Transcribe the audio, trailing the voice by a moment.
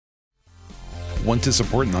Want to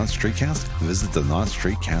support Not Straightcast? Visit the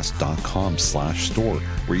notstraightcast.com/store,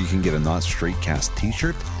 where you can get a Not Straightcast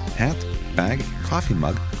t-shirt, hat, bag, coffee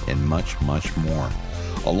mug, and much, much more.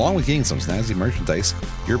 Along with getting some snazzy merchandise,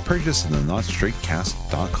 your purchase in the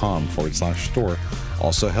notstraightcast.com/store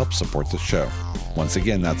also helps support the show. Once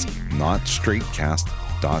again, that's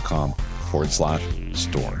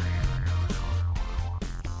notstraightcast.com/store.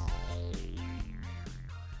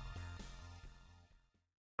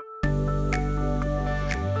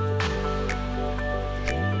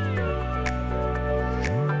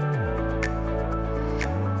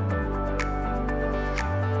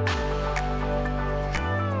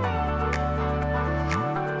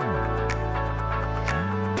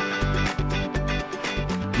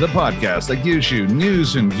 The podcast that gives you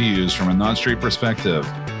news and views from a non-straight perspective.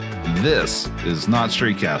 This is Not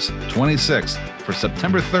Straightcast 26 for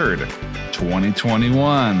September 3rd,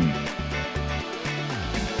 2021.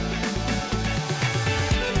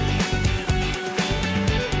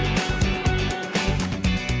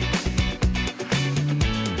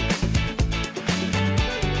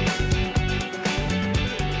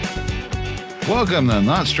 Welcome to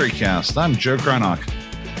Not Straightcast. I'm Joe Krynock.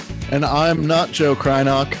 And I'm not Joe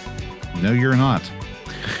Krynock. No, you're not.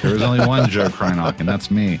 There is only one Joe Krynock, and that's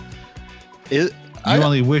me. I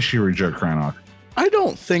only wish you were Joe Krynock. I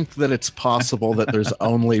don't think that it's possible that there's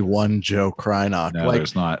only one Joe Krynock. No,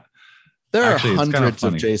 there's not. There are hundreds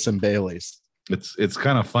of Jason Baileys. It's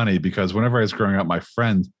kind of funny because whenever I was growing up, my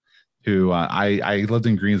friend who I lived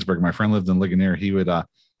in Greensburg, my friend lived in Ligonier, he would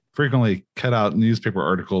frequently cut out newspaper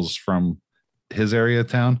articles from his area of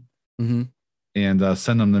town. Mm-hmm. And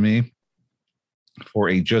send them to me for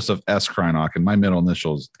a Joseph S. Krynock, and my middle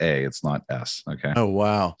initial is A. It's not S. Okay. Oh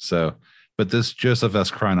wow. So, but this Joseph S.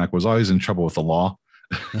 Krynock was always in trouble with the law,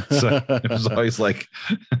 so it was always like,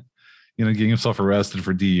 getting himself arrested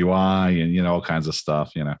for DUI and all kinds of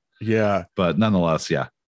stuff. Yeah. But nonetheless, yeah.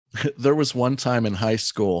 There was one time in high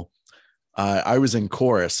school, I was in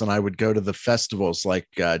chorus, and I would go to the festivals like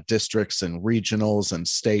districts and regionals and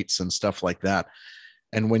states and stuff like that.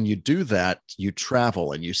 And when you do that, you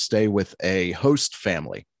travel and you stay with a host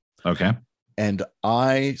family. Okay. And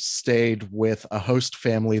I stayed with a host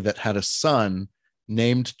family that had a son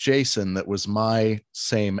named Jason that was my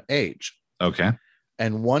same age. Okay.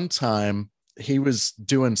 And one time he was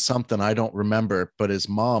doing something I don't remember, but his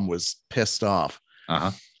mom was pissed off.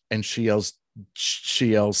 Uh-huh. And she yells,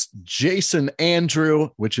 Jason Andrew,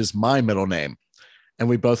 which is my middle name. And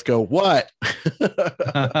we both go, what?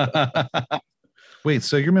 Wait,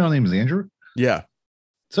 so your middle name is Andrew? Yeah.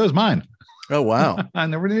 So is mine. Oh, wow. I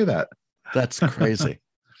never knew that. That's crazy.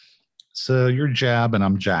 So you're Jab and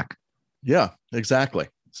I'm Jack. Yeah, exactly.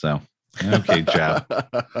 So, okay, Jab.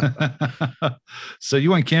 So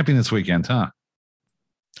you went camping this weekend, huh?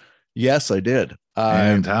 Yes, I did.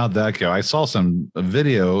 And how'd that go? I saw a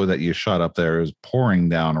video that you shot up there. It was pouring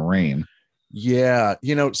down rain. Yeah.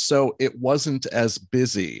 So it wasn't as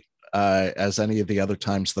busy as any of the other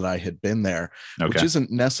times that I had been there, which isn't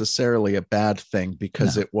necessarily a bad thing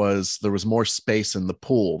because there was more space in the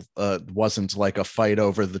pool. It wasn't like a fight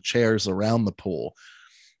over the chairs around the pool,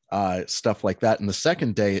 stuff like that. And the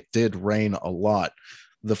second day it did rain a lot.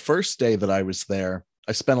 The first day that I was there,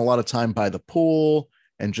 I spent a lot of time by the pool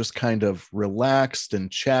and just kind of relaxed and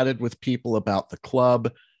chatted with people about the club.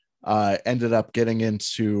 Ended up getting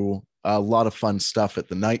into a lot of fun stuff at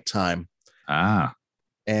the nighttime.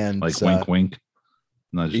 And like wink, wink,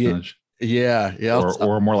 nudge, nudge. Yeah.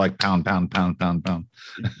 Or more like pound, pound, pound, pound, pound.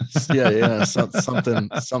 Yeah.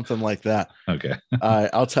 Something like that. Okay.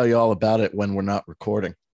 I'll tell you all about it when we're not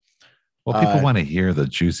recording. Well, people want to hear the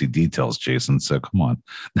juicy details, Jason. So come on.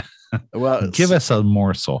 Well, give us a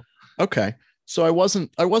morsel. Okay. So I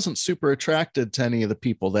wasn't super attracted to any of the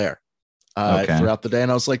people there throughout the day.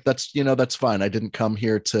 And I was like, that's fine. I didn't come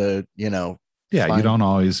here to, Yeah. You don't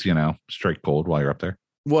always, strike gold while you're up there.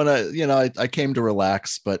 When I came to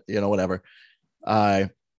relax, but whatever.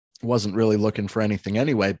 I wasn't really looking for anything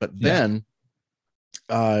anyway. But then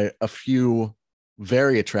a few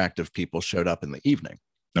very attractive people showed up in the evening.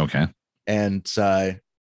 Okay. And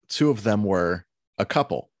two of them were a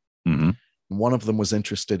couple. Mm-hmm. One of them was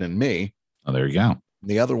interested in me. Oh, there you go.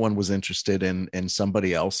 The other one was interested in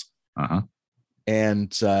somebody else. Uh-huh.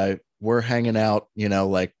 And we're hanging out,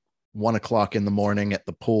 like 1 o'clock in the morning at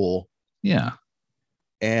the pool. Yeah.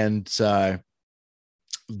 And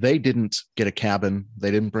they didn't get a cabin.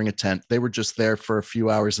 They didn't bring a tent. They were just there for a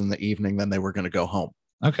few hours in the evening. Then they were going to go home.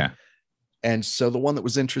 Okay. And so the one that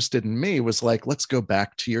was interested in me was like, let's go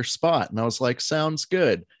back to your spot. And I was like, sounds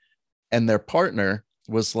good. And their partner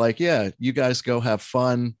was like, yeah, you guys go have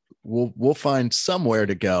fun. We'll find somewhere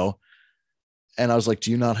to go. And I was like, do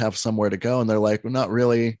you not have somewhere to go? And they're like, well, not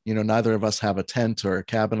really. You know, neither of us have a tent or a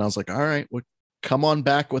cabin. I was like, all right, well, come on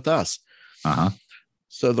back with us.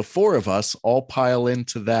 So the four of us all pile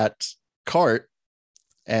into that cart,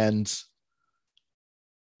 and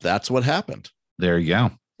that's what happened. There you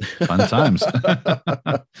go. Fun times.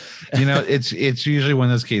 You know, it's usually one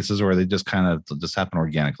of those cases where they just kind of just happen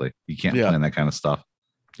organically. You can't plan that kind of stuff.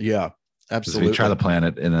 Yeah, absolutely. If you try to plan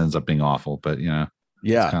it, it ends up being awful. But you know,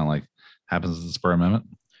 it's kind of like happens at the spur of the moment.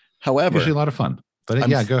 However, usually a lot of fun. But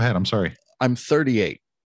go ahead. I'm sorry. I'm 38,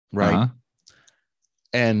 right?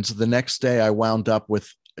 And the next day I wound up with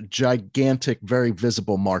a gigantic, very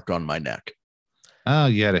visible mark on my neck. Oh,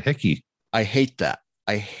 you had a hickey. I hate that.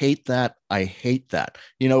 I hate that. I hate that.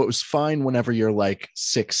 You know, it was fine whenever you're like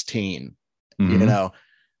 16, you know,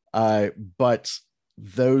 but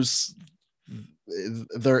those,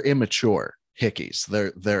 they're immature hickeys.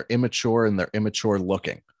 They're immature and they're immature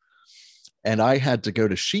looking. And I had to go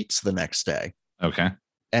to Sheetz the next day. Okay.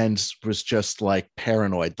 And was just like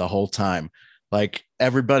paranoid the whole time. Like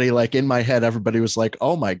everybody, like in my head, everybody was like,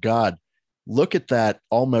 oh my God, look at that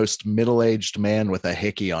almost middle-aged man with a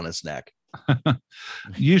hickey on his neck.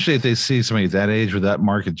 Usually if they see somebody that age with that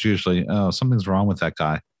mark, it's usually, oh, something's wrong with that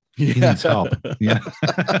guy. He needs help. Yeah.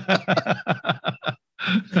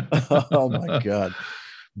 Oh my God.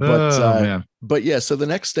 But yeah, so the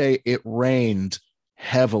next day it rained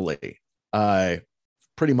heavily,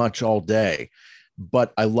 pretty much all day.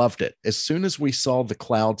 But I loved it. As soon as we saw the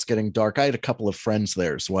clouds getting dark, I had a couple of friends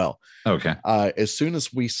there as well. Okay. As soon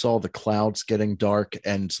as we saw the clouds getting dark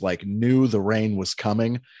and like knew the rain was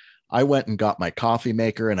coming, I went and got my coffee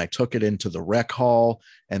maker and I took it into the rec hall,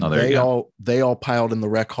 and they all piled in the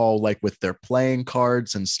rec hall, like with their playing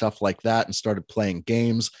cards and stuff like that, and started playing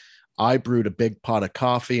games. I brewed a big pot of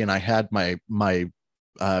coffee and I had my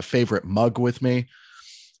favorite mug with me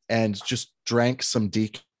and just drank some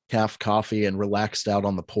decaf coffee and relaxed out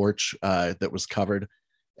on the porch that was covered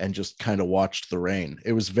and just kind of watched the rain.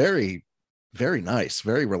 It was very, very nice,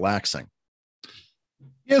 very relaxing.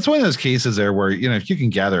 Yeah, it's one of those cases there where, you know, if you can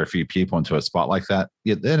gather a few people into a spot like that,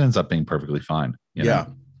 it ends up being perfectly fine. You know?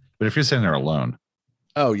 But if you're sitting there alone.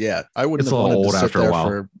 Oh, yeah. I wouldn't have wanted to sit there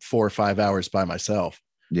for 4 or 5 hours by myself.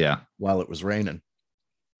 Yeah. While it was raining.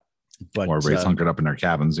 But, or everybody's hunkered up in their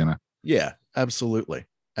cabins, you know? Yeah, absolutely.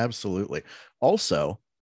 Absolutely. Also,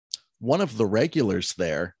 one of the regulars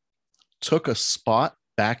there took a spot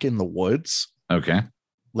back in the woods. Okay.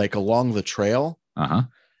 Like along the trail.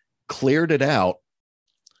 Cleared it out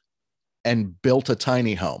and built a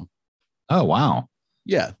tiny home. Oh, wow.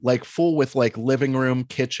 Yeah. Like full with like living room,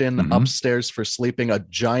 kitchen, upstairs for sleeping, a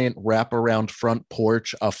giant wraparound front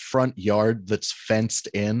porch, a front yard that's fenced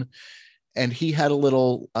in. And he had a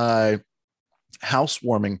little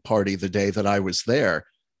housewarming party the day that I was there,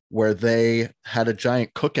 where they had a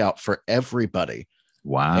giant cookout for everybody.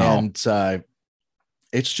 Wow. And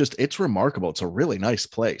it's remarkable. It's a really nice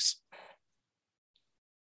place.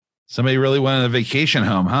 Somebody really wanted a vacation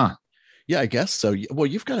home, huh? Yeah, I guess so. Well,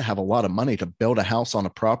 you've got to have a lot of money to build a house on a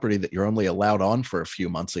property that you're only allowed on for a few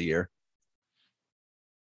months a year.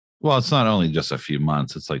 Well, it's not only just a few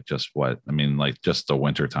months. It's like just just the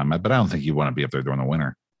winter time. But I don't think you want to be up there during the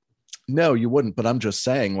winter. No, you wouldn't. But I'm just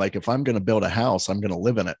saying, like, if I'm going to build a house, I'm going to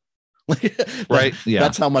live in it. Right. Yeah.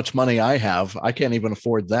 That's how much money I have. I can't even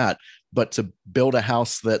afford that. But to build a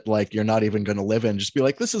house that like you're not even going to live in, just be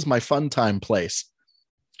like, this is my fun time place.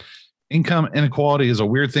 Income inequality is a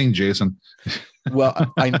weird thing, Jason.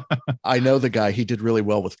 Well, I know the guy. He did really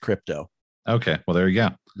well with crypto. Okay. Well, there you go.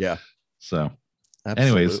 Yeah. So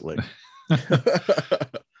absolutely. Anyways.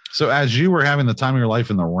 So as you were having the time of your life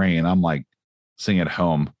in the rain, I'm like sitting at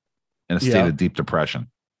home in a state of deep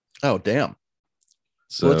depression. Oh, damn.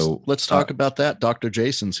 So let's talk about that. Dr.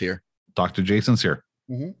 Jason's here. Dr. Jason's here.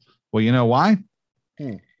 Well, you know why?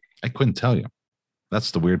 I couldn't tell you.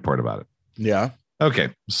 That's the weird part about it. Yeah. Okay.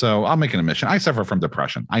 So I'll make an admission. I suffer from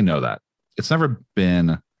depression. I know that. It's never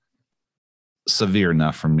been severe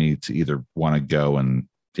enough for me to either want to go and,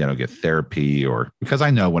 you know, get therapy, or because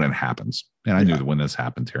I know when it happens, and I knew when this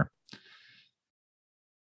happened here.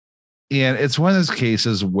 And it's one of those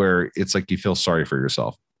cases where it's like you feel sorry for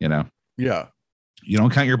yourself, you know? Yeah. You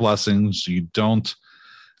don't count your blessings. You don't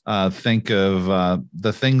think of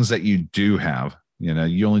the things that you do have. You know,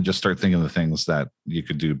 you only just start thinking of the things that you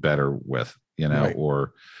could do better with, you know,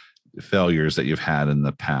 or failures that you've had in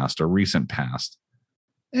the past or recent past.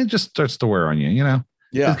 It just starts to wear on you, you know?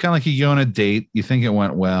 Yeah. It's kind of like you go on a date, you think it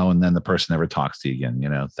went well, and then the person never talks to you again, you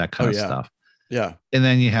know, that kind of stuff. Yeah. And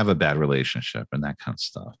then you have a bad relationship and that kind of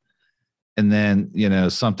stuff. And then, you know,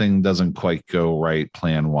 something doesn't quite go right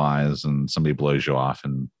plan wise and somebody blows you off,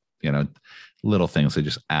 and, you know, little things, they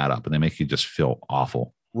just add up and they make you just feel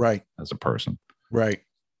awful. Right. As a person. Right.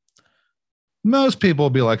 Most people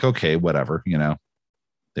will be like, okay, whatever,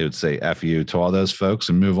 they would say F you to all those folks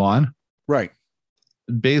and move on. Right.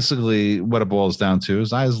 Basically, what it boils down to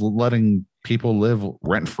is I was letting people live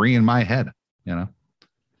rent free in my head,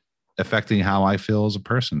 affecting how I feel as a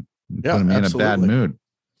person, putting me in a bad mood.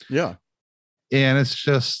 Yeah. And it's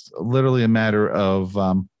just literally a matter of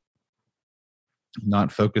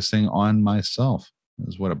not focusing on myself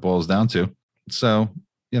is what it boils down to. So,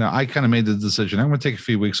 I kind of made the decision. I'm going to take a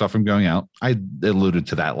few weeks off from going out. I alluded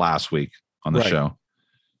to that last week on the show.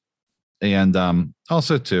 And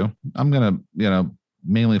also, too, I'm going to,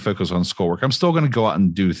 mainly focus on schoolwork. I'm still going to go out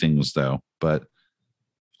and do things, though, but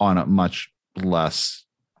on a much less,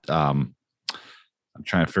 I'm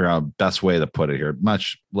trying to figure out the best way to put it here,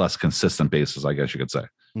 much less consistent basis, I guess you could say.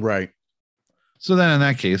 Right. So then in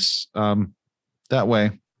that case, that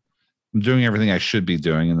way I'm doing everything I should be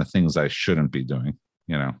doing and the things I shouldn't be doing,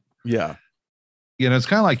 Yeah. It's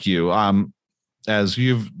kind of like you, as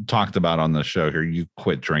you've talked about on the show here, you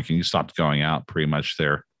quit drinking, you stopped going out pretty much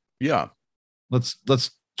there. Yeah. Let's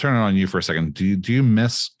turn it on you for a second. Do you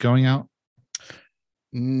miss going out?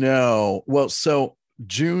 No. Well, so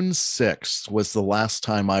June 6th was the last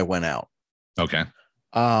time I went out. Okay.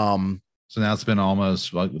 So now it's been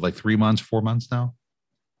almost like 3 months, 4 months now.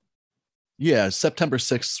 Yeah. September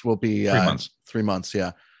 6th will be 3 months. 3 months.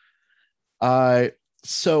 Yeah.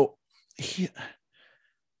 So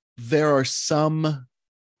there are some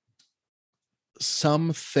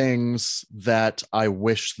things that I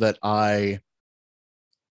wish that I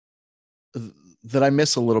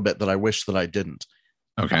miss a little bit that I wish that I didn't.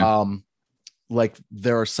 Okay. Like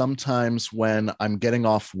there are some times when I'm getting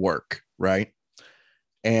off work, right?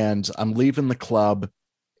 And I'm leaving the club.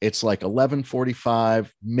 It's like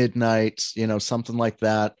 11:45, midnight, something like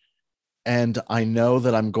that. And I know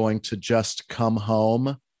that I'm going to just come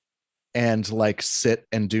home and like sit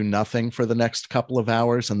and do nothing for the next couple of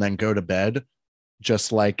hours and then go to bed,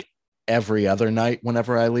 just like every other night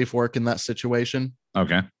whenever I leave work in that situation.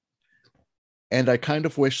 Okay. And I kind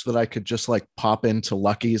of wish that I could just like pop into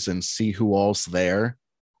Lucky's and see who all's there,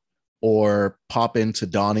 or pop into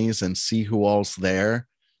Donnie's and see who all's there.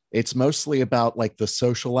 It's mostly about like the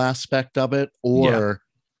social aspect of it, or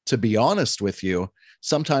to be honest with you,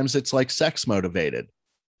 sometimes it's like sex motivated.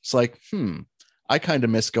 It's like, I kind of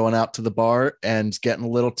miss going out to the bar and getting a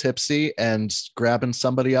little tipsy and grabbing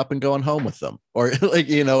somebody up and going home with them, or like,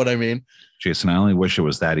 you know what I mean? Jason, I only wish it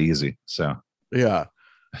was that easy. So yeah.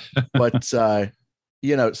 But stuff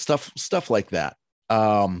like that.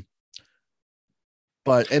 But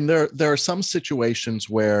and there are some situations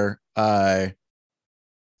where I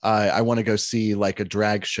want to go see like a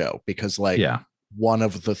drag show because one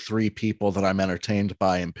of the 3 people that I'm entertained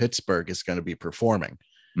by in Pittsburgh is going to be performing.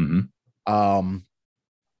 Mm-hmm.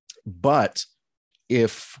 But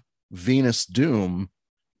if Venus Doom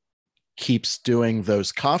keeps doing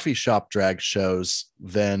those coffee shop drag shows,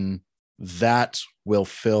 then that will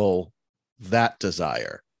fill that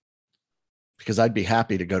desire, because I'd be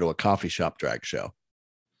happy to go to a coffee shop drag show.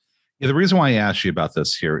 Yeah, the reason why I asked you about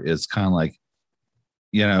this here is kind of like,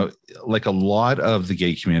 like a lot of the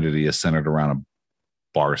gay community is centered around a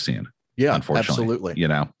bar scene. Yeah, unfortunately. Absolutely.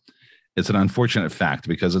 It's an unfortunate fact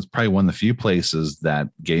because it's probably one of the few places that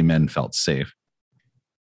gay men felt safe.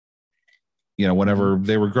 Whenever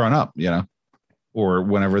they were growing up, or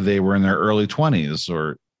whenever they were in their early 20s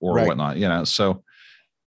or right. Whatnot, so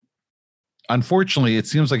unfortunately it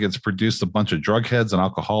seems like it's produced a bunch of drug heads and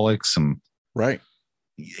alcoholics and right.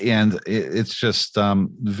 And it's just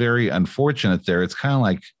very unfortunate there. It's kind of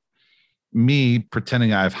like me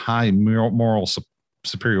pretending I have high moral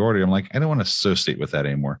superiority. I'm like, I don't want to associate with that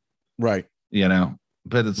anymore. Right.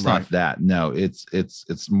 But it's not that. No,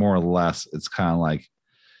 it's more or less, it's kind of like,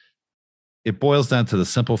 it boils down to the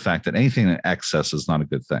simple fact that anything in excess is not a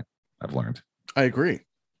good thing. I've learned. I agree.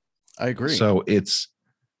 So it's,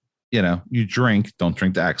 you drink, don't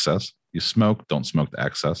drink to excess. You smoke, don't smoke to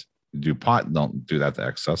excess. You do pot, don't do that to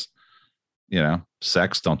excess.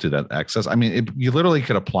 Sex, don't do that to excess. I mean, you literally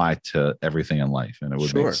could apply to everything in life and it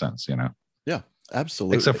would make sense, Yeah,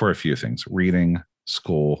 absolutely. Except for a few things, reading,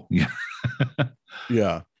 school. Yeah.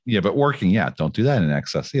 Yeah, but working, don't do that in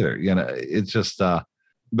excess either. It's just the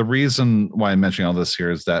reason why I'm mentioning all this here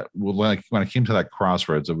is that when I came to that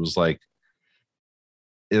crossroads, it was like,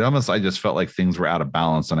 I just felt like things were out of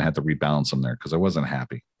balance and I had to rebalance them there because I wasn't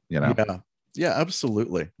happy, Yeah,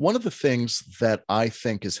 absolutely. One of the things that I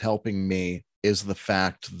think is helping me is the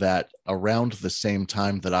fact that around the same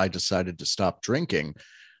time that I decided to stop drinking,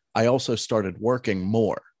 I also started working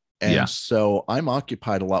more. And so I'm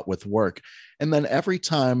occupied a lot with work. And then every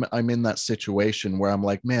time I'm in that situation where I'm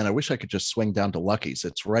like, man, I wish I could just swing down to Lucky's.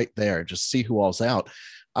 It's right there. Just see who all's out.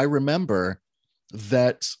 I remember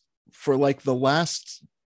that for like the last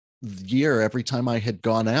year, every time I had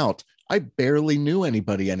gone out, I barely knew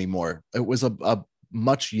anybody anymore. It was a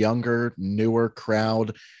much younger, newer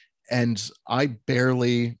crowd, and I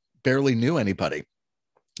barely knew anybody.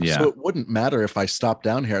 Yeah. So it wouldn't matter if I stopped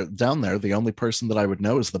down there. The only person that I would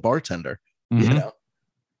know is the bartender. Mm-hmm. You know,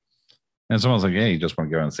 and someone's like, "Hey, you just want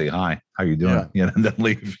to go and say hi. How you doing?" You know, and then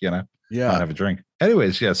leave. You know, not have a drink.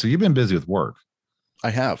 Anyways, yeah. So you've been busy with work. I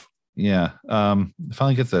have. Yeah.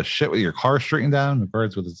 Finally gets the shit with your car straightened down in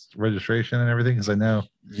regards with its registration and everything. Because I know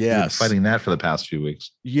you've been fighting that for the past few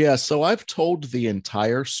weeks. Yeah. So I've told the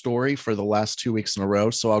entire story for the last 2 weeks in a row.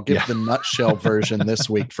 So I'll give the nutshell version this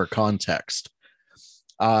week for context.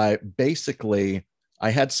 Basically,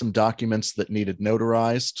 I had some documents that needed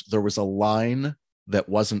notarized. There was a line that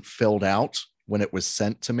wasn't filled out when it was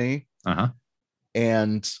sent to me.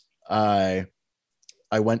 And I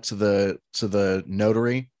went to the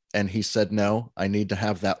notary, and he said, no, I need to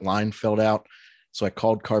have that line filled out. So I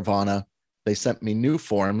called Carvana. They sent me new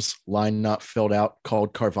forms, line not filled out.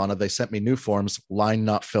 Called Carvana. They sent me new forms, line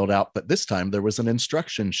not filled out. But this time there was an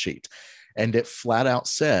instruction sheet, and it flat out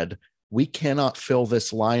said, we cannot fill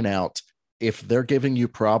this line out. If they're giving you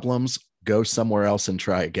problems, go somewhere else and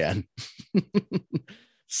try again.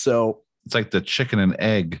 So it's like the chicken and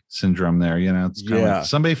egg syndrome there. You know, it's kind of like,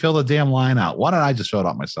 somebody fill the damn line out. Why don't I just fill it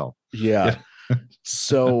out myself? Yeah.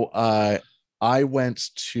 So I went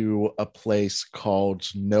to a place called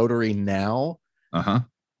Notary Now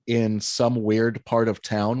in some weird part of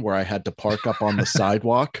town where I had to park up on the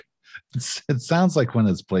sidewalk. It sounds like one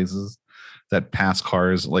of those places that pass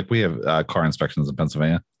cars. Like we have car inspections in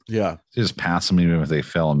Pennsylvania. Yeah. You just pass them even if they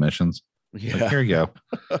fail emissions. Yeah. Like, here you go.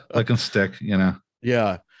 Lick and stick, you know?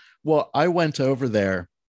 Yeah. Well, I went over there,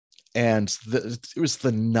 and it was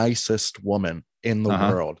the nicest woman in the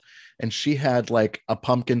world. And she had like a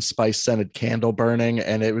pumpkin spice scented candle burning.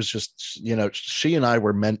 And it was just, you know, she and I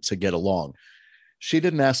were meant to get along. She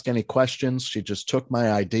didn't ask any questions. She just took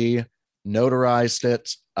my ID, notarized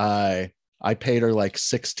it. I paid her like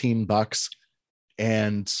 $16,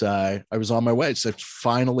 and I was on my way. So it's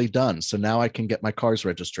finally done. So now I can get my car's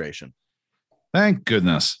registration. Thank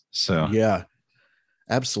goodness. So yeah,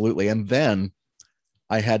 absolutely. And then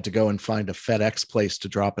I had to go and find a FedEx place to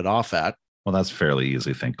drop it off at. Well, that's fairly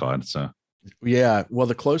easy, thank God. So yeah, well,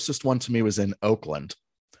 the closest one to me was in Oakland.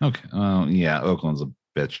 Okay. Yeah, Oakland's a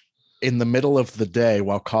bitch. In the middle of the day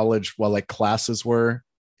while like classes were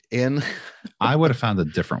in. I would have found a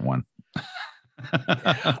different one.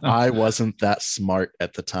 I wasn't that smart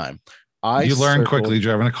at the time. You learn quickly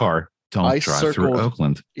driving a car. Don't drive through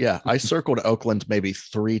Oakland. Yeah, I circled Oakland maybe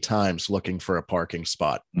 3 times looking for a parking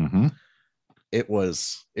spot. Mm-hmm. It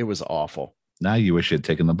was awful. Now you wish you had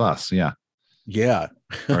taken the bus. Yeah. Yeah.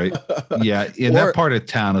 Right. Yeah. In that part of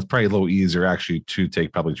town, it's probably a little easier actually to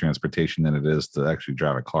take public transportation than it is to actually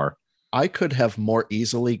drive a car. I could have more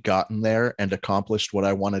easily gotten there and accomplished what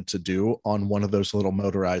I wanted to do on one of those little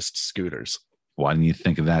motorized scooters. Why didn't you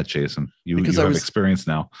think of that, Jason? You have experience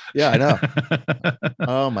now. Yeah, I know.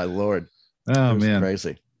 Oh, my Lord. Oh, man.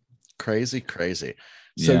 Crazy.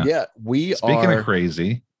 So, Speaking of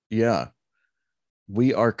crazy. Yeah.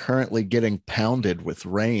 We are currently getting pounded with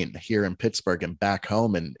rain here in Pittsburgh and back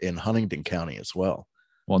home in Huntingdon County as well.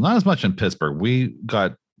 Well, not as much in Pittsburgh. We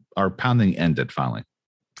got our pounding ended finally.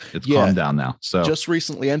 It's calmed down now. So just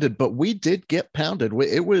recently ended, but we did get pounded.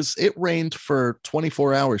 It rained for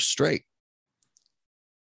 24 hours straight.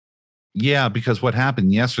 Yeah, because what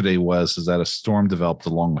happened yesterday is that a storm developed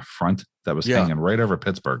along the front that was hanging right over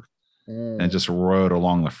Pittsburgh and just rode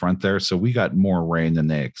along the front there. So we got more rain than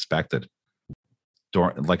they expected.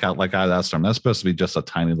 Like out of that storm, that's supposed to be just a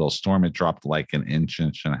tiny little storm. It dropped like an inch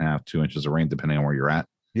and a half, 2 inches of rain, depending on where you're at.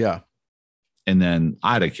 Yeah. And then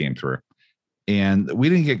Ida came through, and we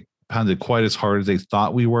didn't get pounded quite as hard as they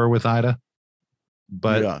thought we were with Ida.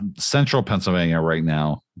 But central Pennsylvania right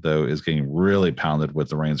now, though, is getting really pounded with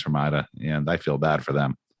the rains from Ida, and I feel bad for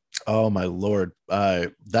them. Oh, my Lord.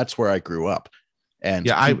 That's where I grew up. And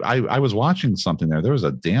I was watching something there. There was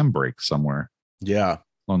a dam break somewhere. Yeah.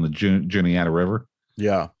 On the Juniata River.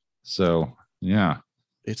 Yeah. So, yeah.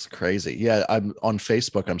 It's crazy. Yeah. I'm on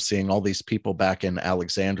Facebook. I'm seeing all these people back in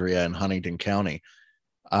Alexandria and Huntingdon County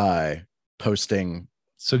posting.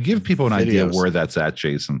 So give people an idea where that's at,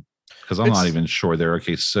 Jason, because I'm not even sure there.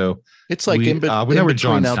 Okay. So it's like we know where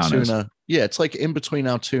Johnstown is. Yeah. It's like in between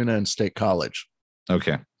Altoona and State College.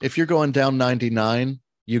 Okay. If you're going down 99,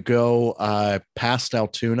 you go past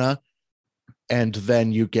Altoona, and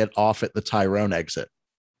then you get off at the Tyrone exit.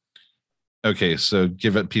 Okay, so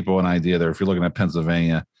give it people an idea there. If you're looking at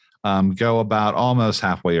Pennsylvania, go about almost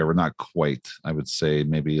halfway over, not quite. I would say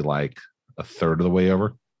maybe like a third of the way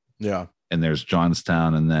over. Yeah. And there's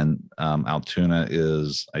Johnstown, and then Altoona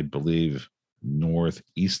is, I believe,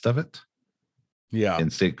 northeast of it. Yeah.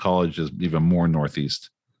 And State College is even more northeast.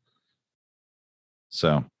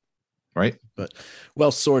 So, right? But,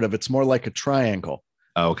 well, sort of. It's more like a triangle.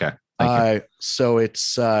 Oh, okay. So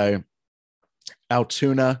it's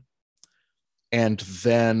Altoona, and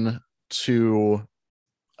then to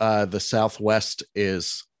the southwest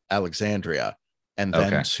is Alexandria, and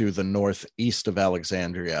then to the northeast of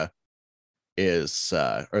Alexandria is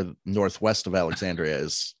or northwest of Alexandria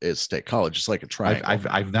is State College. It's like a triangle.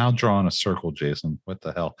 I've now drawn a circle, Jason. What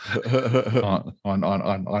the hell?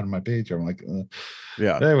 on my page, I'm like,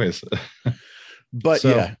 yeah. Anyways, but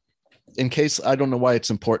yeah, in case, I don't know why it's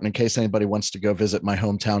important, in case anybody wants to go visit my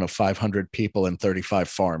hometown of 500 people and 35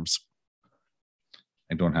 farms.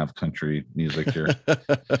 I don't have country music here.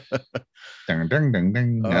 Ding, ding, ding,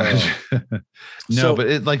 ding. No, but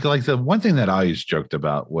it like the one thing that I always joked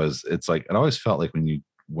about was it's like it always felt like when you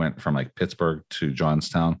went from like Pittsburgh to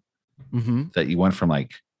Johnstown, that you went from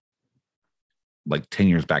like 10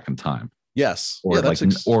 years back in time. Yes.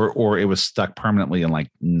 Or or it was stuck permanently in like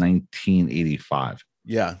 1985.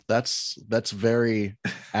 Yeah, that's very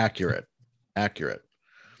accurate.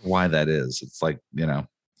 Why that is? It's like,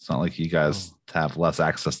 it's not like you guys have less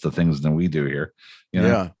access to things than we do here.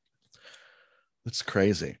 Yeah. That's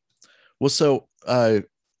crazy. Well, so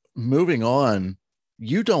moving on,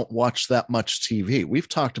 you don't watch that much TV. We've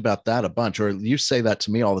talked about that a bunch, or you say that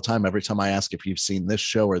to me all the time. Every time I ask if you've seen this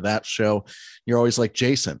show or that show, you're always like,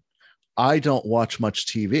 Jason, I don't watch much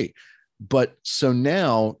TV. But so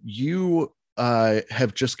now you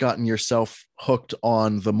have just gotten yourself hooked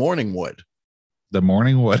on The Morning Wood. The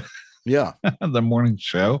Morning Wood? Yeah. The morning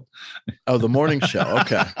show. Oh, the morning show.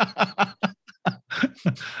 Okay.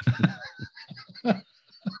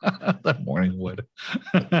 The Morning Wood.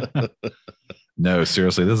 No,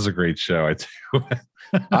 seriously, this is a great show. I tell you.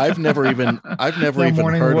 I've never even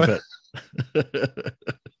heard Wood. of it.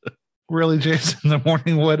 Really, Jason? The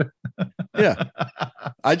Morning Wood? Yeah.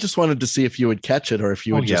 I just wanted to see if you would catch it or if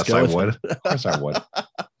you would just go. Yes, I would. Of course I would.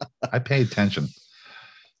 I pay attention.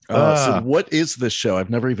 So what is this show? I've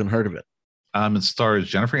never even heard of it. It stars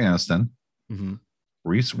Jennifer Aniston,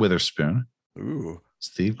 Reese Witherspoon,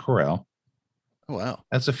 Steve Carell. Oh, wow.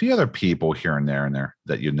 That's a few other people here and there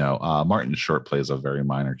that Martin Short plays a very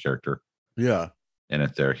minor character. Yeah. In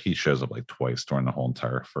it there. He shows up like twice during the whole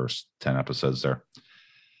entire first 10 episodes there.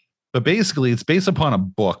 But basically, it's based upon a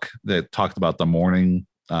book that talked about the morning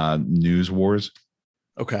news wars.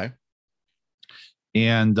 Okay.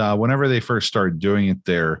 And whenever they first started doing it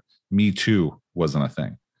there, Me Too wasn't a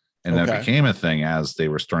thing. And then it became a thing as they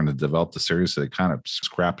were starting to develop the series. So they kind of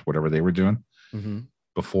scrapped whatever they were doing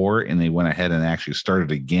before, and they went ahead and actually started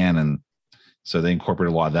again. And so they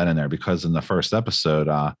incorporated a lot of that in there, because in the first episode,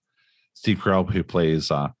 Steve Carell, who plays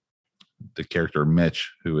the character Mitch,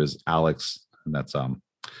 who is Alex, and that's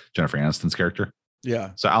Jennifer Aniston's character.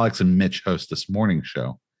 Yeah. So Alex and Mitch host this morning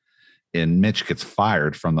show, and Mitch gets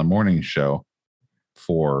fired from the morning show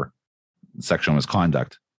for sexual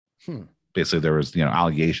misconduct. Basically, there was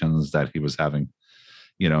allegations that he was having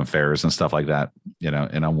affairs and stuff like that,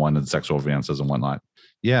 and unwanted sexual advances and whatnot.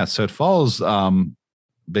 Yeah, so it follows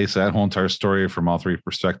basically that whole entire story from all three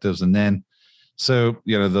perspectives. And then so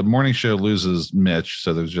the morning show loses Mitch,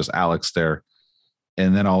 so there's just Alex there.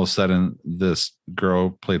 And then all of a sudden, this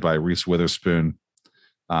girl played by Reese Witherspoon,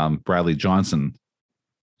 Bradley Johnson,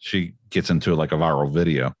 she gets into like a viral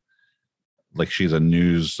video. Like she's a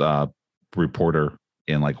news reporter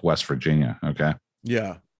in like West Virginia. Okay.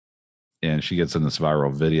 Yeah. And she gets in this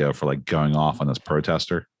viral video for like going off on this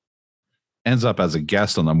protester, ends up as a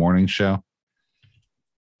guest on the morning show.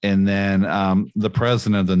 And then the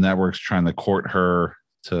president of the network's trying to court her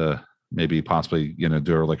to maybe possibly,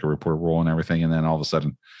 do her like a report role and everything. And then all of a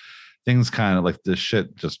sudden things kind of like this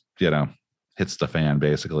shit just, hits the fan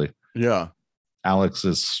basically. Yeah. Alex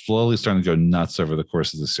is slowly starting to go nuts over the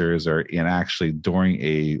course of the series there. And actually during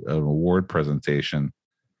an award presentation,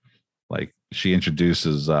 like she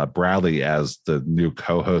introduces Bradley as the new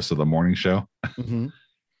co-host of the morning show,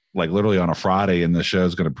 like literally on a Friday, and the show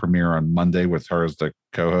is going to premiere on Monday with her as the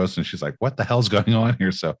co-host. And she's like, what the hell's going on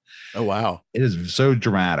here? So, oh, wow. It is so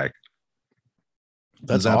dramatic.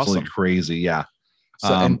 That's absolutely awesome. Crazy. Yeah.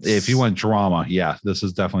 So, if you want drama, yeah, this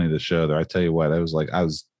is definitely the show there. I tell you what, I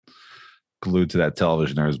was glued to that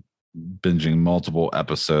television. I was binging multiple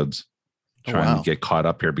episodes trying to get caught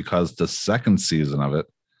up here, because the second season of it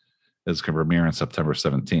It's going to premiere on September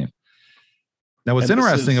 17th. Now, what's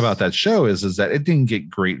interesting about that show is that it didn't get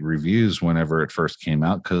great reviews whenever it first came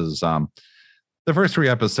out because the first 3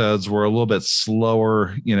 episodes were a little bit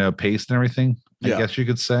slower, paced and everything, I guess you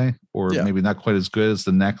could say, or maybe not quite as good as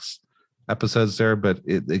the next episodes there, but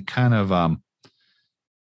it kind of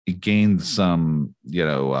it gained some,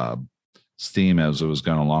 steam as it was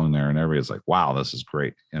going along there, and everybody's like, wow, this is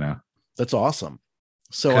great, That's awesome.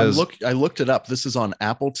 So I looked it up. This is on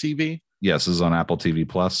Apple TV? Yes, this is on Apple TV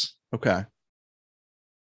Plus. Okay.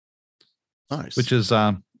 Nice. Which is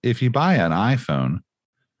if you buy an iPhone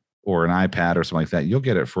or an iPad or something like that, you'll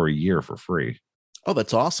get it for a year for free. Oh,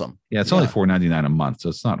 that's awesome. Yeah, it's only $4.99 a month, so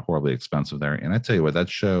it's not horribly expensive there. And I tell you what, that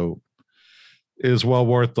show is well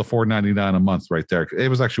worth the $4.99 a month right there. It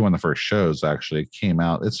was actually one of the first shows. Actually, it came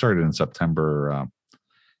out. It started in September.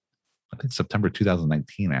 I think September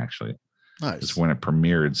 2019. Actually, nice is when it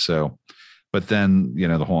premiered. So, but then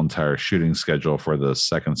the whole entire shooting schedule for the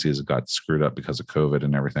second season got screwed up because of COVID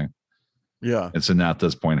and everything. Yeah. And so now at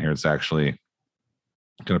this point here, it's actually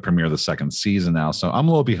going to premiere the second season now. So I'm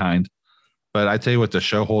a little behind, but I tell you what, the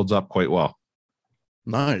show holds up quite well.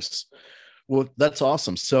 Nice. Well, that's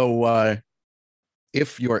awesome. So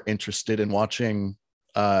if you're interested in watching,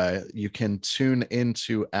 you can tune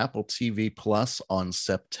into Apple TV Plus on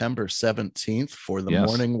September 17th for the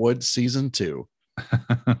Morning Wood season 2.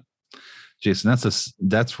 Jason,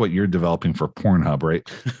 that's what you're developing for Pornhub, right?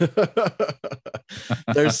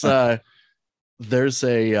 There's a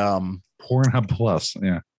Pornhub Plus,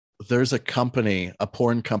 yeah. There's a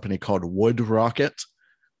porn company called Wood Rocket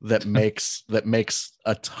that makes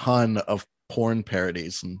a ton of porn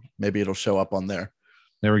parodies, and maybe it'll show up on there.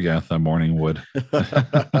 There we go, the Morning Wood.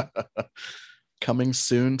 Coming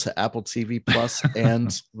soon to Apple TV Plus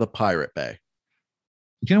and the Pirate Bay.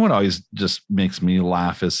 You know what always just makes me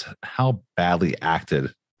laugh is how badly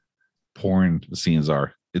acted porn scenes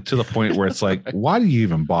are, to the point where it's like, why do you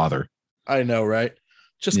even bother? I know, right?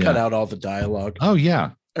 Just cut out all the dialogue. Oh,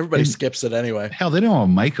 yeah. Everybody skips it anyway. Hell, they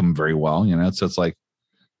don't mic them very well, So it's like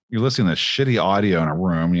you're listening to shitty audio in a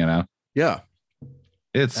room, Yeah.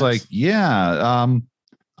 It's like,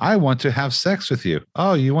 I want to have sex with you.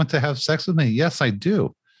 Oh, you want to have sex with me? Yes, I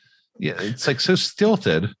do. Yeah, it's like so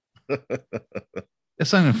stilted.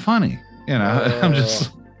 It's not even funny, I'm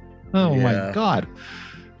just, my God.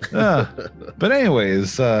 But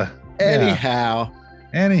anyways, anyhow,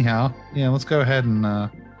 let's go ahead and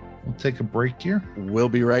we'll take a break here. We'll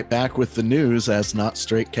be right back with the news as Not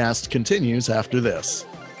Straight Cast continues after this.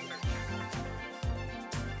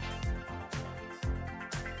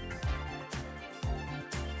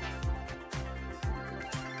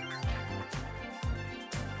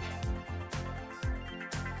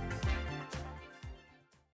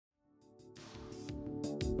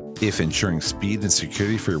 If ensuring speed and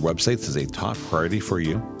security for your websites is a top priority for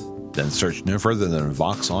you, then search no further than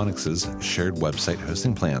VoxOnyx's shared website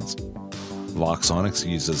hosting plans. VoxOnyx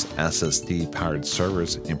uses SSD-powered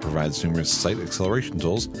servers and provides numerous site acceleration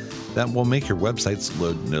tools that will make your websites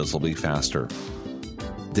load noticeably faster.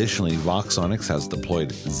 Additionally, VoxOnyx has deployed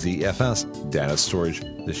ZFS data storage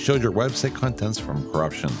to shield your website contents from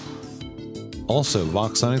corruption. Also,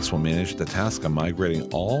 VoxOnyx will manage the task of migrating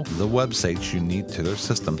all the websites you need to their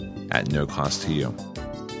system at no cost to you.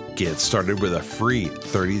 Get started with a free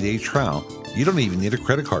 30-day trial. You don't even need a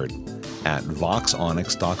credit card at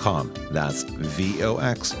VoxOnyx.com. That's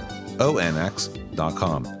VoxOnyx.com.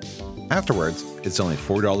 Afterwards, it's only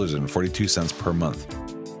 $4.42 per month.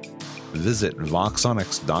 Visit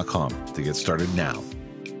VoxOnyx.com to get started now.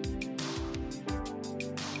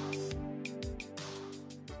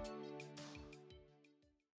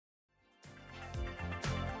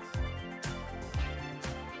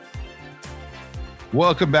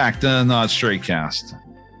 Welcome back to Not Straight Cast.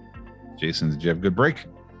 Jason, did you have a good break?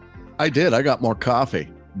 I did. I got more coffee.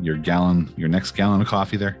 Your next gallon of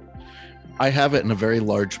coffee there? I have it in a very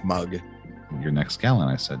large mug. Your next gallon,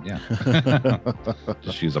 I said, yeah.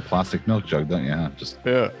 Just use a plastic milk jug, don't you? Just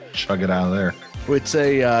chug it out of there. It's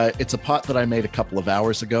a pot that I made a couple of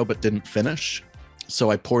hours ago but didn't finish, so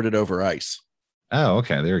I poured it over ice. Oh,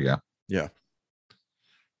 okay. There you go. Yeah.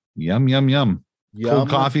 Yum, yum, yum. Cold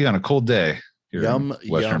coffee on a cold day. Here in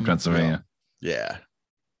Western Pennsylvania. Yum. Yeah.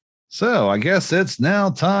 So I guess it's now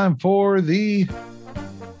time for the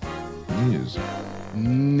news.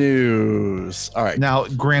 All right. Now,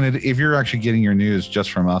 granted, if you're actually getting your news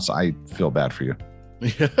just from us, I feel bad for you.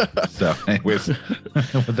 So anyways,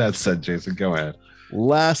 with that said, Jason, go ahead.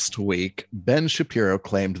 Last week, Ben Shapiro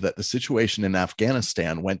claimed that the situation in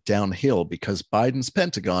Afghanistan went downhill because Biden's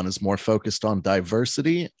Pentagon is more focused on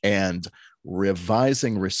diversity and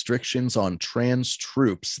revising restrictions on trans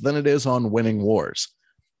troops than it is on winning wars.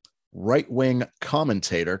 Right-wing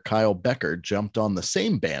commentator Kyle Becker jumped on the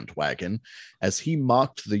same bandwagon as he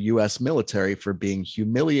mocked the U.S. military for being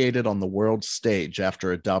humiliated on the world stage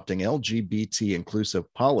after adopting LGBT-inclusive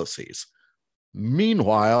policies.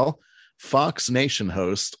 Meanwhile, Fox Nation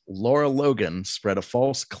host Laura Logan spread a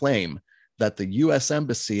false claim that the U.S.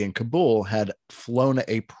 Embassy in Kabul had flown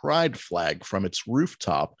a pride flag from its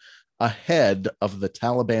rooftop ahead of the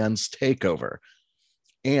Taliban's takeover.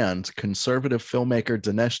 And conservative filmmaker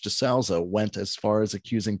Dinesh D'Souza went as far as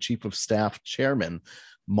accusing Chief of Staff Chairman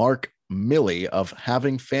Mark Milley of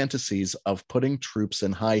having fantasies of putting troops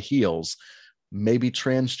in high heels, maybe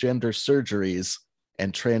transgender surgeries,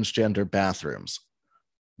 and transgender bathrooms.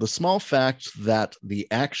 The small fact that the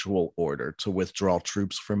actual order to withdraw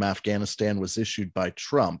troops from Afghanistan was issued by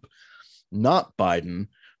Trump, not Biden,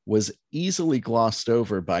 was easily glossed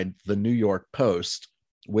over by the New York Post,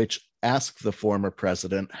 which asked the former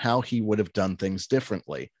president how he would have done things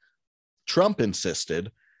differently. Trump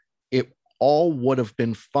insisted it all would have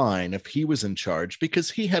been fine if he was in charge because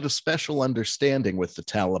he had a special understanding with the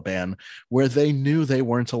Taliban where they knew they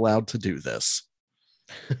weren't allowed to do this.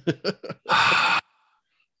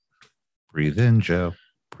 Breathe in, Joe.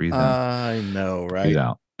 Breathe in. I know, right? Breathe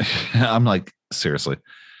out. I'm like, seriously.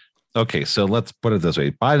 Okay, so let's put it this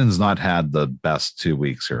way. Biden's not had the best 2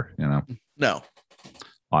 weeks here, No.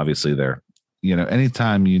 Obviously,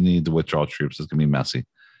 anytime you need to withdraw troops, it's going to be messy.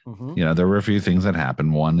 Mm-hmm. There were a few things that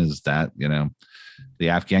happened. One is that, the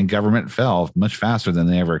Afghan government fell much faster than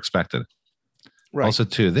they ever expected. Right. Also,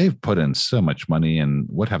 too, they've put in so much money, and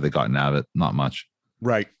what have they gotten out of it? Not much.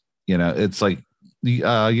 Right. It's like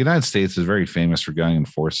the United States is very famous for going and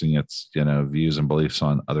forcing its, views and beliefs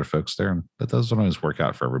on other folks there. And that doesn't always work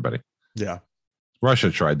out for everybody. Yeah. Russia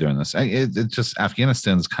tried doing this. It just,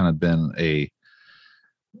 Afghanistan's kind of been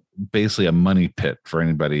basically a money pit for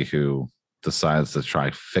anybody who decides to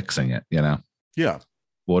try fixing it, Yeah.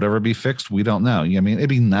 Will it ever be fixed? We don't know. It'd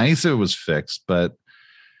be nice if it was fixed, but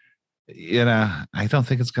I don't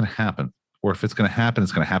think it's going to happen. Or if it's going to happen,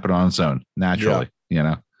 it's going to happen on its own, naturally,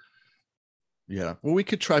 Yeah. Well, we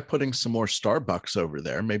could try putting some more Starbucks over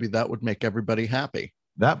there. Maybe that would make everybody happy.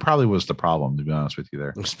 That probably was the problem, to be honest with you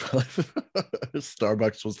there.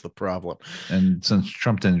 Starbucks was the problem. And since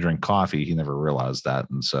Trump didn't drink coffee, he never realized that.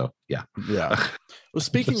 And so, yeah. Yeah. Well,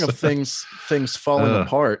 speaking of things falling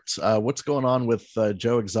apart, what's going on with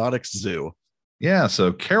Joe Exotic's zoo? Yeah.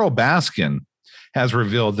 So Carol Baskin has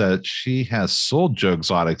revealed that she has sold Joe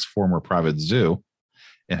Exotic's former private zoo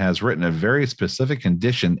and has written a very specific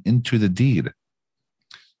condition into the deed.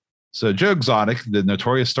 So Joe Exotic, the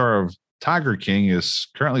notorious star of Tiger King, is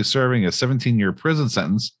currently serving a 17-year prison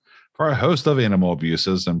sentence for a host of animal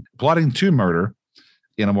abuses and plotting to murder.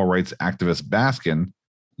 Animal rights activist Baskin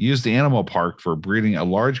used the animal park for breeding a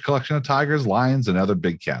large collection of tigers, lions, and other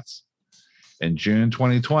big cats. In June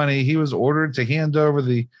 2020, he was ordered to hand over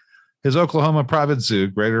his Oklahoma private zoo,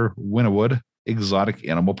 Greater Wynnewood Exotic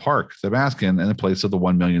Animal Park, to Baskin in place of the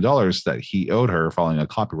 $1 million that he owed her following a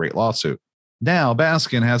copyright lawsuit. Now,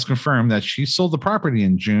 Baskin has confirmed that she sold the property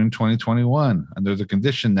in June 2021 under the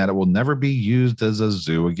condition that it will never be used as a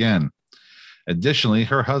zoo again. Additionally,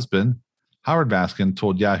 her husband, Howard Baskin,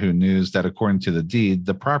 told Yahoo News that according to the deed,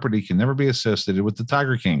 the property can never be associated with the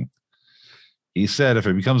Tiger King. He said if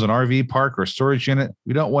it becomes an RV park or storage unit,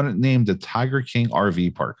 we don't want it named the Tiger King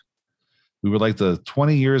RV Park. We would like the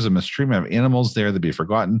 20 years of mistreatment of animals there to be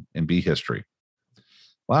forgotten and be history.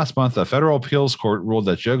 Last month, a federal appeals court ruled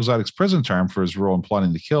that Joe Exotic's prison term for his role in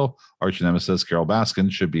plotting to kill arch nemesis Carol Baskin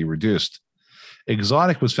should be reduced.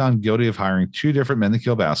 Exotic was found guilty of hiring 2 different men to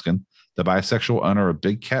kill Baskin, the bisexual owner of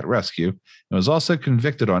Big Cat Rescue, and was also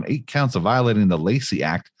convicted on 8 counts of violating the Lacey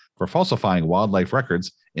Act for falsifying wildlife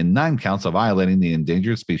records and 9 counts of violating the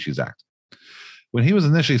Endangered Species Act. When he was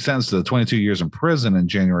initially sentenced to 22 years in prison in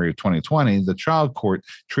January of 2020, the trial court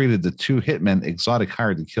treated the 2 hitmen Exotic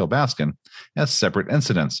hired to kill Baskin as separate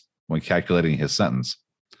incidents when calculating his sentence.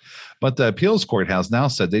 But the appeals court has now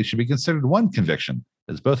said they should be considered one conviction,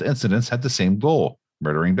 as both incidents had the same goal,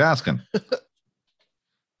 murdering Baskin.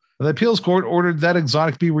 The appeals court ordered that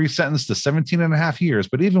Exotic be resentenced to 17 and a half years,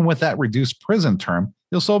 but even with that reduced prison term,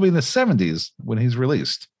 he'll still be in the 70s when he's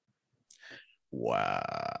released. Wow.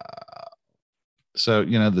 So,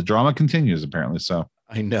 the drama continues, apparently. So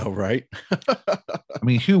I know, right? I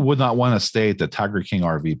mean, who would not want to stay at the Tiger King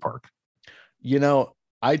RV Park?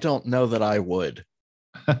 I don't know that I would.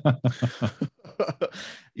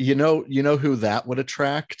 You know who that would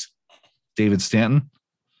attract? David Stanton.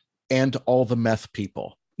 And all the meth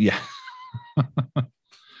people. Yeah.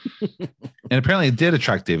 And apparently it did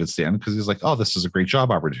attract David Stanton because he's like, oh, this is a great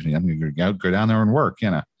job opportunity. I'm going to go down there and work,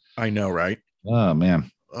 you know. I know, right? Oh,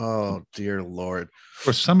 man. Oh, dear Lord.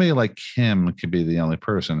 Or somebody like him could be the only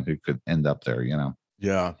person who could end up there, you know.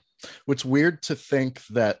 Yeah. It's weird to think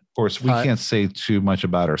that. Of course, we can't say too much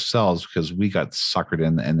about ourselves because we got suckered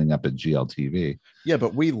in ending up at GLTV. Yeah,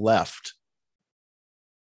 but we left.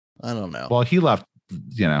 I don't know. Well, he left,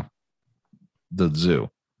 you know, the zoo.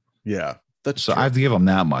 Yeah. That's so true. I have to give him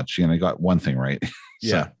that much. You know, he got one thing right.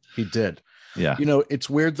 Yeah, he did. Yeah. You know, it's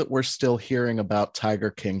weird that we're still hearing about Tiger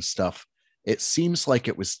King stuff. It seems like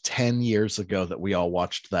it was 10 years ago that we all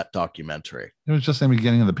watched that documentary. It was just in the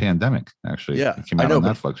beginning of the pandemic, actually. Yeah. It came out on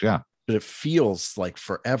Netflix. Yeah. But it feels like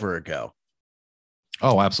forever ago.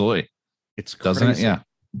 Oh, absolutely. It's crazy. Doesn't it? Yeah.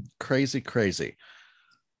 Crazy.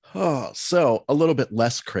 Oh, so a little bit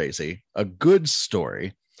less crazy. A good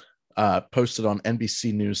story posted on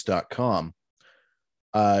NBCnews.com.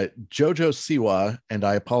 Jojo Siwa, and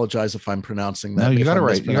I apologize if I'm pronouncing that. No, you got it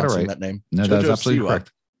right. You got it right. That name. No, Jojo that's absolutely Siwa.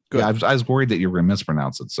 correct. Yeah, I was worried that you were going to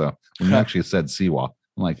mispronounce it. So when you actually said Siwa,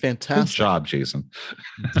 I'm like, fantastic. Good job, Jason.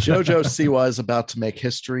 Jojo Siwa is about to make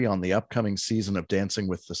history on the upcoming season of Dancing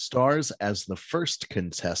with the Stars as the first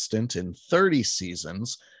contestant in 30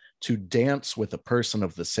 seasons to dance with a person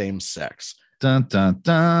of the same sex. Dun, dun,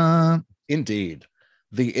 dun. Indeed.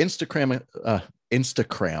 The Instagram.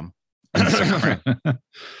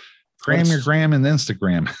 Cram your gram in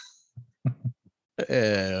Instagram.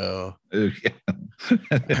 Ew. Yeah.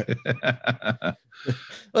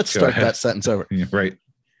 Let's start that sentence over. Right.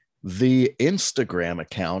 The Instagram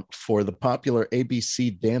account for the popular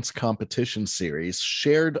ABC dance competition series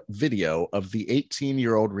shared video of the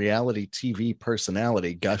 18-year-old reality TV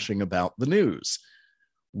personality gushing about the news.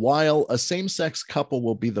 While a same-sex couple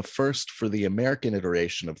will be the first for the American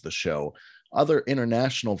iteration of the show, other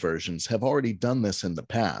international versions have already done this in the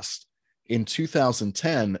past. In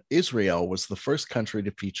 2010, Israel was the first country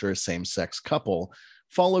to feature a same-sex couple,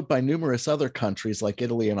 followed by numerous other countries like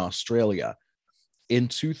Italy and Australia. In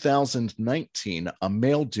 2019, a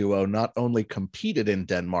male duo not only competed in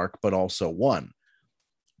Denmark, but also won.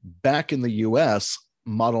 Back in the US,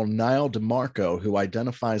 model Niall DeMarco, who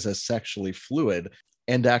identifies as sexually fluid,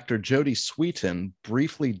 and actor Jodie Sweetin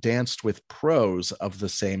briefly danced with pros of the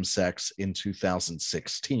same sex in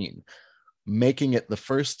 2016, making it the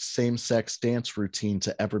first same-sex dance routine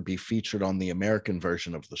to ever be featured on the American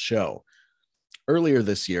version of the show. Earlier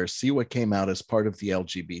this year, Siwa came out as part of the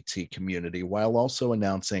LGBT community while also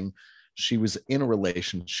announcing she was in a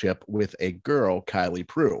relationship with a girl, Kylie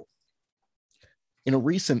Prue. In a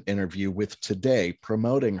recent interview with Today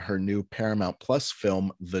promoting her new Paramount Plus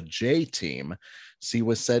film, The J Team,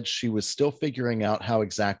 Siwa said she was still figuring out how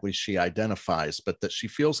exactly she identifies, but that she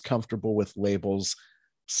feels comfortable with labels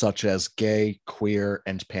such as gay, queer,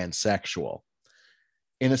 and pansexual.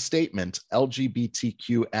 In a statement,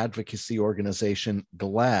 LGBTQ advocacy organization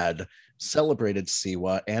GLAAD celebrated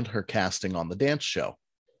Siwa and her casting on the dance show.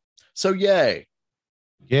 So yay.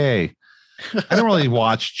 Yay. I don't really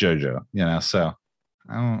watch JoJo, you know, so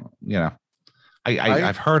I don't, you know,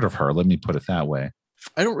 I've heard of her. Let me put it that way.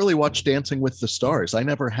 I don't really watch Dancing with the Stars. I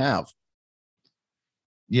never have.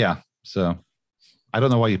 Yeah. So I don't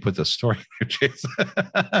know why you put this story here, Jason.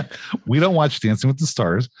 We don't watch Dancing with the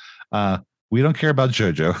Stars. We don't care about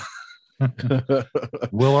JoJo.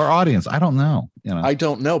 Will our audience? I don't know. You know, I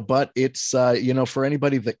don't know, but it's you know, for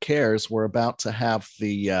anybody that cares, we're about to have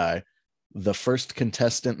the first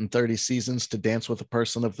contestant in 30 seasons to dance with a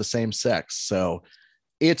person of the same sex. So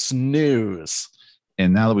it's news.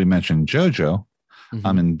 And now that we mentioned JoJo,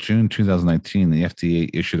 in June 2019, the FDA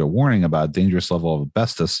issued a warning about a dangerous level of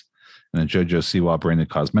asbestos in a JoJo Siwa branded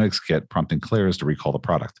cosmetics kit, prompting Claire's to recall the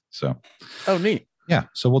product. So, oh, neat. Yeah,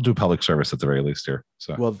 so we'll do public service at the very least here.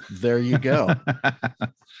 So, well, there you go.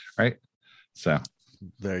 Right. So,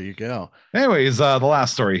 there you go. Anyways, the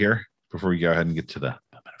last story here before we go ahead and get to the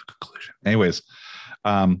conclusion. Anyways,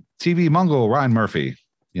 TV Mongol Ryan Murphy,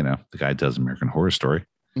 you know, the guy who does American Horror Story,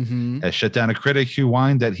 has shut down a critic who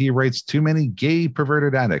whined that he writes too many gay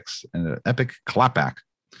perverted addicts and an epic clapback.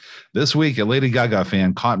 This week, a Lady Gaga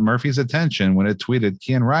fan caught Murphy's attention when it tweeted,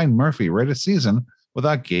 "Can Ryan Murphy write a season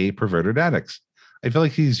without gay perverted addicts? I feel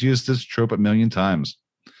like he's used this trope a million times."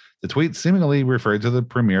 The tweet seemingly referred to the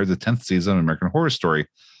premiere of the 10th season of American Horror Story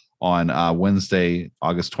on Wednesday,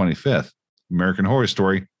 August 25th. American Horror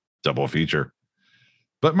Story, double feature.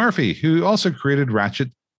 But Murphy, who also created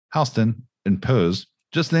Ratchet, Houston, and Pose,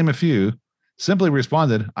 just to name a few, simply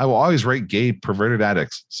responded, "I will always write gay perverted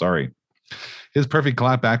addicts. Sorry." His perfect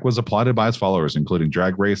clapback was applauded by his followers, including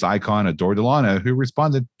Drag Race icon Adore Delano, who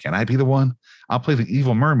responded, "Can I be the one? I'll play the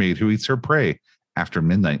evil mermaid who eats her prey after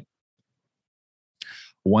midnight."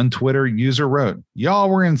 One Twitter user wrote, "Y'all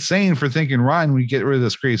were insane for thinking Ryan would get rid of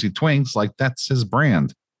this crazy twinks, like that's his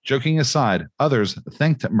brand." Joking aside, others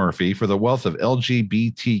thanked Murphy for the wealth of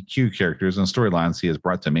LGBTQ characters and storylines he has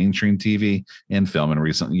brought to mainstream TV and film in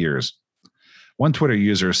recent years. One Twitter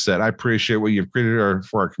user said, "I appreciate what you've created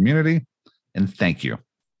for our community, and thank you."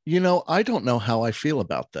 I don't know how I feel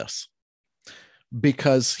about this,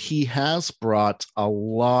 because he has brought a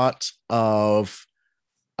lot of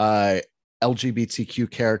LGBTQ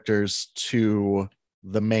characters to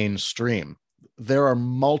the mainstream. There are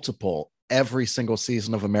multiple every single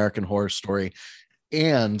season of American Horror Story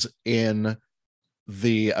and in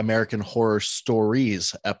the American Horror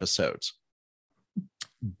Stories episodes.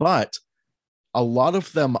 But a lot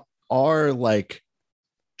of them are like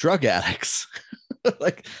drug addicts.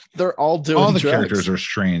 Like they're all doing all the drugs. Characters are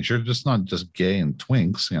strange. You're just not just gay and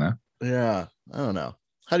twinks, Yeah, I don't know.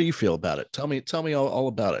 How do you feel about it? Tell me all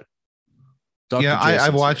about it. Dr. Yeah,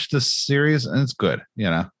 I've watched this series and it's good,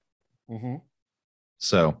 Mm-hmm.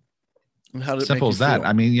 So and how did simple as that. Feel?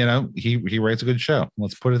 I mean, he writes a good show.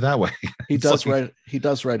 Let's put it that way. He does write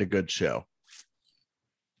a good show.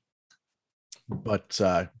 But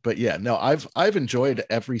yeah, no, I've enjoyed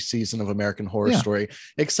every season of American Horror Story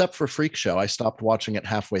except for Freak Show. I stopped watching it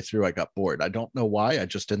halfway through. I got bored. I don't know why. I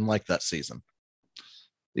just didn't like that season.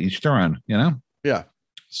 Each their own, Yeah.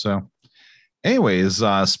 So anyways,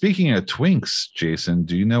 speaking of twinks, Jason,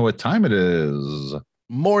 do you know what time it is?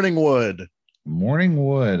 Morningwood.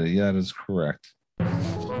 Yeah, that is correct.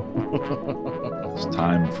 It's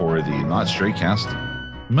time for the Not Straight Cast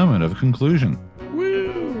moment of conclusion.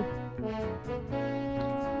 Woo!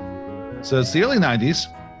 So it's the early 90s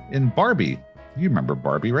in Barbie. You remember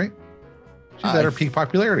Barbie, right? She's at her peak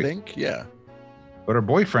popularity. I think, yeah. But her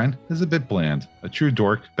boyfriend is a bit bland, a true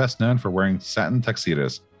dork, best known for wearing satin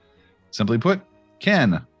tuxedos. Simply put,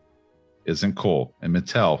 Ken isn't cool, and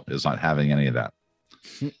Mattel is not having any of that.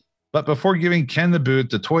 But before giving Ken the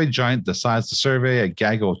boot, the toy giant decides to survey a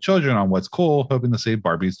gaggle of children on what's cool, hoping to save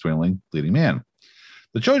Barbie's dwindling leading man.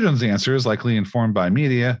 The children's answers, likely informed by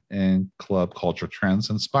media and club culture trends,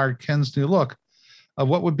 inspired Ken's new look of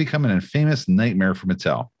what would become an infamous nightmare for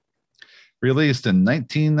Mattel. Released in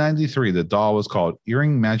 1993, the doll was called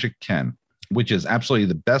Earring Magic Ken, which is absolutely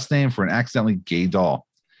the best name for an accidentally gay doll.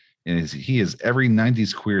 And he is every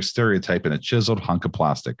 90s queer stereotype in a chiseled hunk of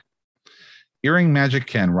plastic. Earring Magic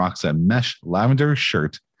Ken rocks a mesh lavender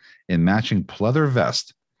shirt and matching pleather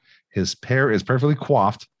vest. His hair is perfectly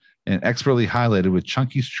coiffed and expertly highlighted with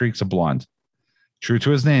chunky streaks of blonde. True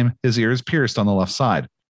to his name, his ear is pierced on the left side,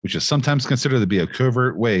 which is sometimes considered to be a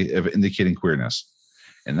covert way of indicating queerness.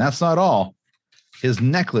 And that's not all. His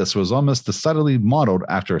necklace was almost decidedly modeled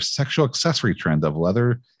after a sexual accessory trend of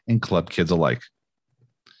leather and club kids alike.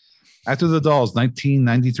 After the doll's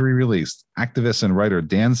 1993 release, activist and writer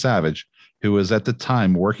Dan Savage, who was at the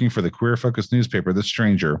time working for the queer-focused newspaper The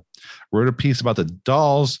Stranger, wrote a piece about the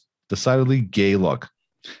doll's decidedly gay look.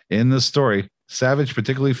 In the story, Savage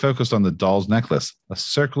particularly focused on the doll's necklace, a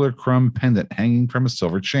circular chrome pendant hanging from a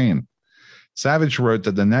silver chain. Savage wrote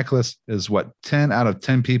that the necklace is what 10 out of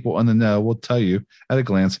 10 people in the know will tell you at a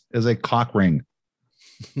glance is a cock ring.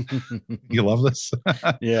 You love this?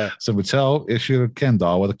 Yeah. So Mattel issued a Ken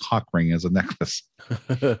doll with a cock ring as a necklace.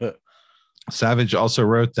 Savage also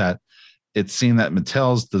wrote that it seemed that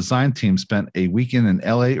Mattel's design team spent a weekend in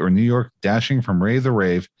LA or New York dashing from rave to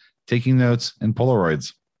rave, taking notes and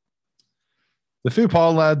Polaroids. The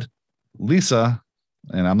FUPA led Lisa,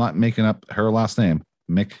 and I'm not making up her last name,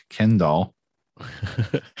 McKendall.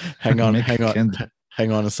 hang on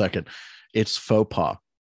a second. It's faux pas.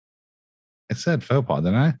 I said faux pas,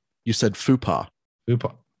 didn't I? You said FUPA.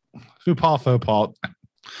 Faux pas.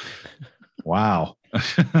 Wow.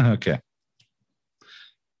 Okay.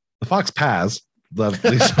 The Fox Paz loved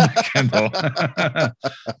Lisa McKendall.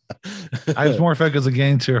 I was more focused on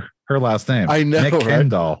getting to her last name. I know,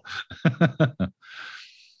 McKendall. Right?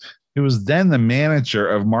 Who was then the manager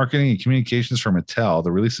of marketing and communications for Mattel,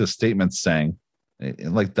 to release a statement saying,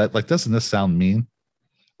 like that, like, doesn't this sound mean?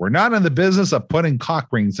 We're not in the business of putting cock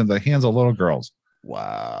rings in the hands of little girls.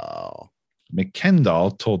 Wow.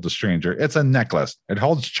 McKendall told The Stranger, it's a necklace. It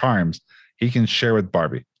holds charms he can share with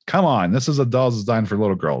Barbie. Come on, this is a doll designed for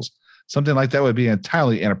little girls. Something like that would be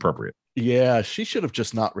entirely inappropriate. Yeah, she should have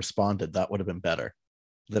just not responded. That would have been better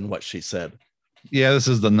than what she said. Yeah, this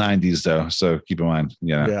is the 90s, though, so keep in mind.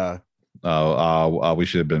 Yeah. Yeah. We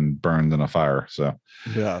should have been burned in a fire. So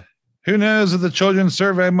yeah. Who knows if the children's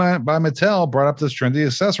survey by Mattel brought up this trendy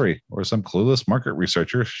accessory, or some clueless market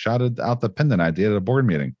researcher shouted out the pendant idea at a board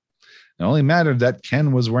meeting. It only mattered that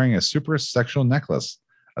Ken was wearing a super sexual necklace,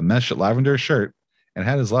 a mesh lavender shirt, and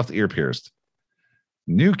had his left ear pierced.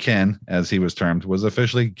 New Ken, as he was termed, was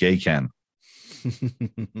officially Gay Ken.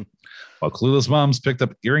 While clueless moms picked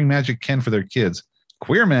up earring magic Ken for their kids,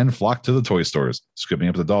 queer men flocked to the toy stores, scooping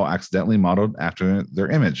up the doll accidentally modeled after their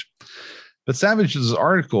image. But Savage's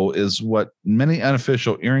article is what many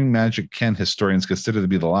unofficial earring magic Ken historians consider to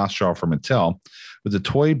be the last straw for Mattel, with the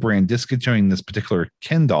toy brand discontinuing this particular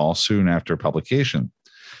Ken doll soon after publication.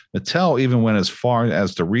 Mattel even went as far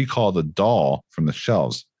as to recall the doll from the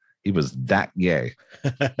shelves. He was that gay.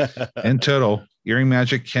 In total, earring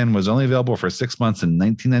magic Ken was only available for 6 months in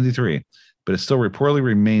 1993, but it still reportedly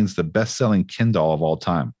remains the best-selling Ken doll of all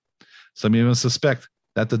time. Some even suspect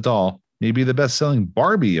that the doll may be the best-selling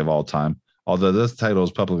Barbie of all time, although this title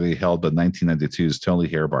is publicly held by 1992's Totally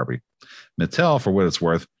Hair Barbie. Mattel, for what it's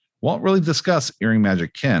worth, won't really discuss earring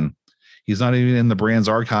magic Ken. He's not even in the brand's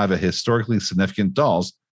archive of historically significant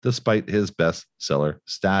dolls, despite his bestseller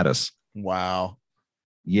status. Wow.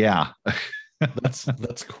 Yeah.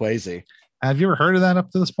 That's crazy. Have you ever heard of that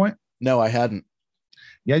up to this point? No, I hadn't.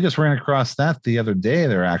 Yeah, I just ran across that the other day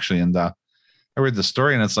there, actually. And I read the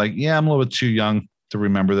story and it's like, yeah, I'm a little bit too young to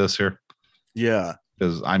remember this here. Yeah.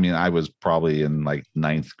 Because, I mean, I was probably in like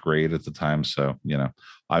 9th grade at the time. So,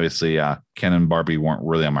 obviously Ken and Barbie weren't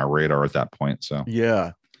really on my radar at that point. So,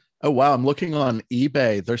 yeah. Oh, wow. I'm looking on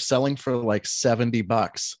eBay. They're selling for like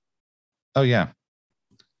 $70. Oh, yeah.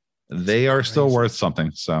 They are still worth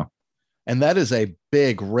something. So, and that is a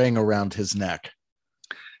big ring around his neck.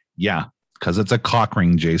 Yeah, because it's a cock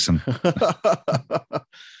ring, Jason.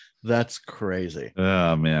 That's crazy.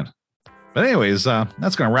 Oh, man. But anyways,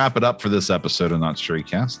 that's going to wrap it up for this episode of Not Straight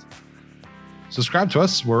Cast. Subscribe to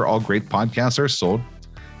us where all great podcasts are sold.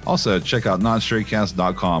 Also, check out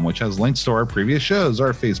notstraightcast.com, which has links to our previous shows,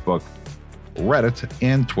 our Facebook, Reddit,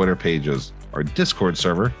 and Twitter pages, our Discord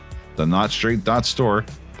server, the notstraight.store,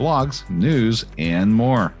 blogs, news, and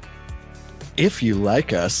more. If you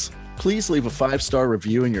like us, please leave a 5-star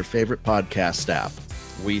review in your favorite podcast app.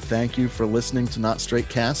 We thank you for listening to Not Straight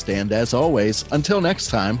Cast, and as always, until next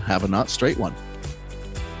time, have a not straight one.